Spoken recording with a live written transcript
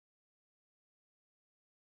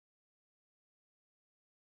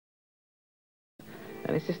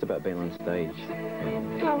It's just about being on stage.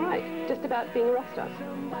 Oh, right. Just about being a rock star.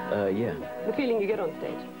 Yeah. The feeling you get on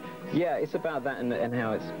stage. Yeah, it's about that and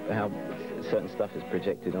how certain stuff is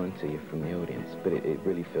projected onto you from the audience, but it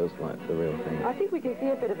really feels like the real thing. I think we can see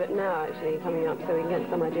a bit of it now, actually, coming up, so we can get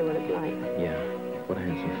some idea what it's like. Yeah, what a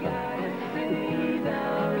handsome fellow.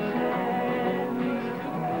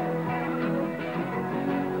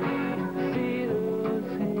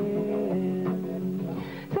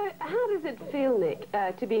 How does it feel, Nick,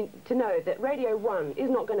 to know that Radio 1 is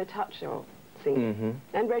not going to touch your singing?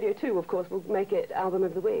 And Radio 2, of course, will make it Album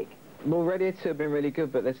of the Week. Well, Radio 2 have been really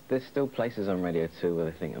good, but there's still places on Radio 2 where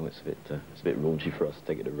they think, oh, it's a bit raunchy for us to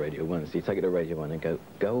take it to Radio 1. So you take it to Radio 1 and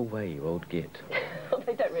go away, you old git.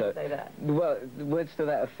 They don't really say that. Well, words to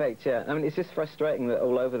that effect, yeah. I mean, it's just frustrating that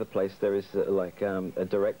all over the place there is like a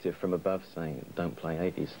directive from above saying, don't play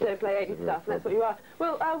 80s stuff. Don't play 80s stuff, that's what you are.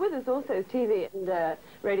 Well, with us also TV and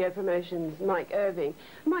radio promotions, Mike Irving.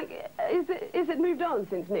 Mike, is it moved on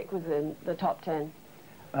since Nick was in the top 10?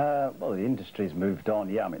 Well, the industry's moved on,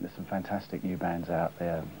 yeah. I mean, there's some fantastic new bands out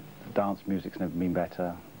there. Dance music's never been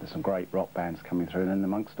better. There's some great rock bands coming through, and then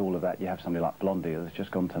amongst all of that, you have somebody like Blondie that's just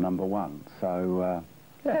gone to #1. So,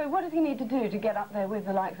 yeah. So what does he need to do to get up there with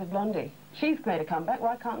the likes of Blondie? She's made a comeback,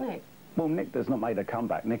 why can't Nick? Well, Nick has not made a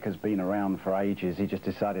comeback. Nick has been around for ages. He just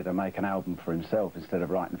decided to make an album for himself instead of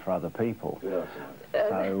writing for other people.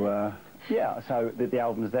 So, yeah, so the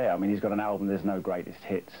album's there. I mean, he's got an album, there's no greatest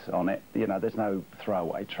hits on it. You know, there's no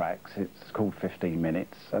throwaway tracks. It's called 15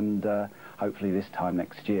 Minutes, and hopefully this time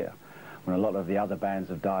next year, when a lot of the other bands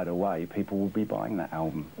have died away, people will be buying that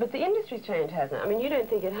album. But the industry's changed, hasn't it? I mean, you don't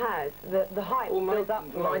think it has? The hype builds up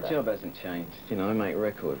for my job hasn't changed. You know, I make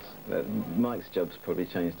records. Mike's job's probably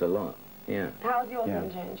changed a lot, yeah. How has yours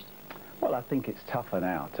been changed? Well, I think it's tougher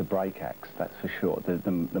now to break acts, that's for sure.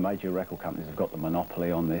 The major record companies have got the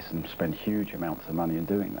monopoly on this and spend huge amounts of money in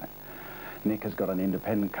doing that. Nick has got an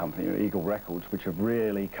independent company, Eagle Records, which have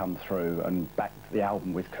really come through and backed the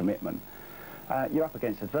album with commitment. You're up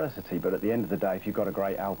against adversity, but at the end of the day, if you've got a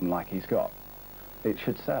great album like he's got, it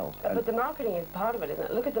should sell. But the marketing is part of it, isn't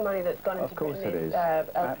it? Look at the money that's gone into Of course it is.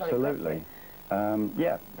 Absolutely.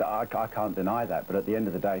 Yeah, I can't deny that, but at the end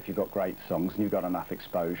of the day, if you've got great songs and you've got enough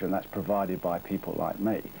exposure, and that's provided by people like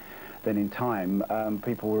me, then in time,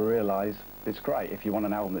 people will realise it's great. If you want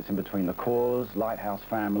an album that's in between The Cause, Lighthouse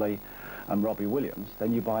Family, and Robbie Williams,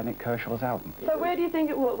 then you buy Nik Kershaw's album. So where do you think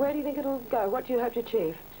it'll go? What do you hope to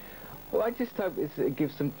achieve? Well, I just hope it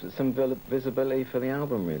gives some visibility for the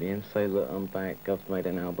album, really, and say, look, I'm back, I've made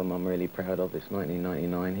an album I'm really proud of, it's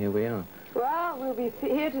 1999, here we are. Well, we'll be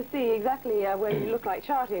here to see exactly where you look like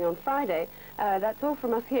charting on Friday. That's all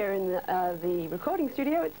from us here in the recording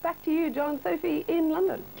studio. It's back to you, John and Sophie, in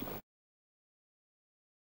London.